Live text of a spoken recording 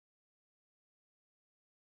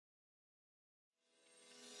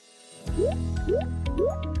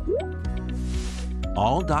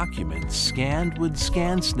All documents scanned with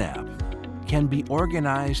ScanSnap can be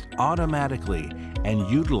organized automatically and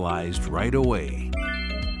utilized right away.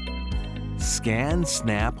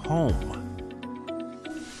 ScanSnap Home.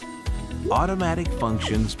 Automatic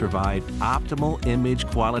functions provide optimal image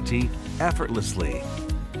quality effortlessly.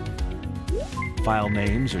 File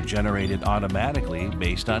names are generated automatically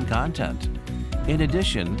based on content. In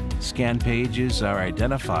addition, scan pages are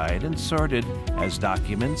identified and sorted as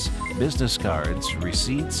documents, business cards,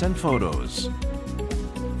 receipts, and photos.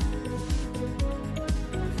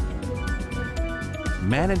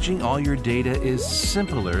 Managing all your data is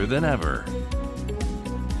simpler than ever.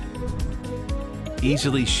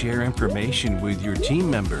 Easily share information with your team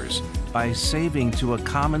members by saving to a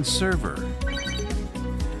common server.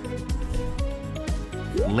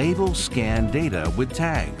 Label scan data with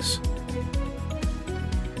tags.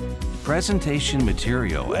 Presentation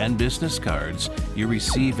material and business cards you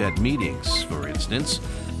receive at meetings, for instance,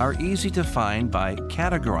 are easy to find by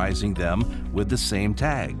categorizing them with the same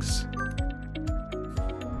tags.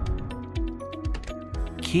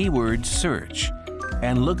 Keyword search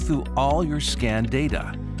and look through all your scanned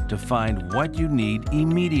data to find what you need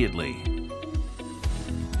immediately.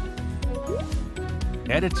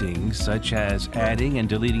 Editing, such as adding and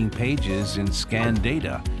deleting pages in scanned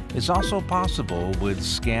data, is also possible with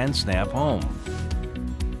ScanSnap Home.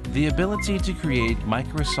 The ability to create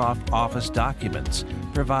Microsoft Office documents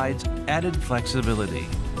provides added flexibility.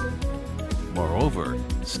 Moreover,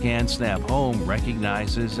 ScanSnap Home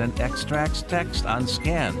recognizes and extracts text on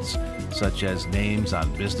scans, such as names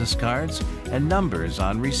on business cards and numbers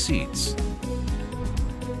on receipts,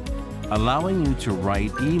 allowing you to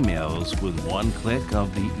write emails with one click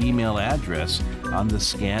of the email address on the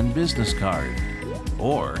scanned business card,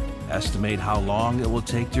 or estimate how long it will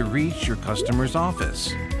take to reach your customer's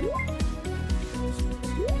office.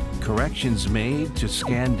 Corrections made to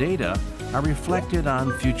scanned data are reflected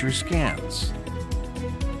on future scans.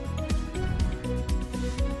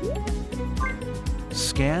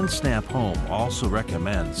 ScanSnap Home also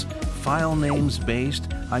recommends file names based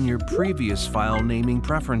on your previous file naming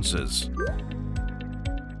preferences.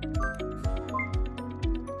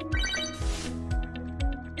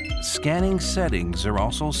 Scanning settings are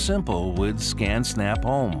also simple with ScanSnap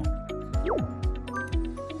Home.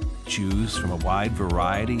 Choose from a wide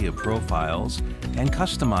variety of profiles and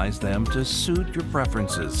customize them to suit your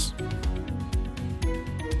preferences.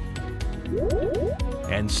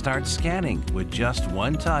 And start scanning with just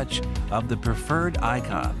one touch of the preferred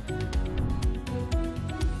icon.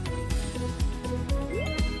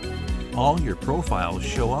 All your profiles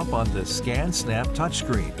show up on the ScanSnap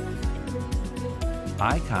touchscreen.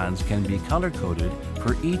 Icons can be color-coded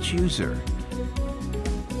for each user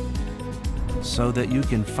so that you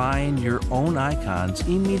can find your own icons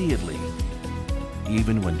immediately,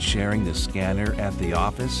 even when sharing the scanner at the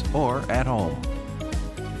office or at home.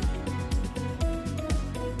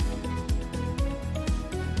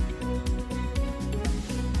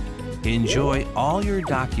 Enjoy all your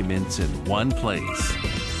documents in one place.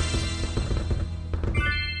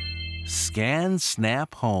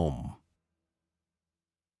 ScanSnap Home.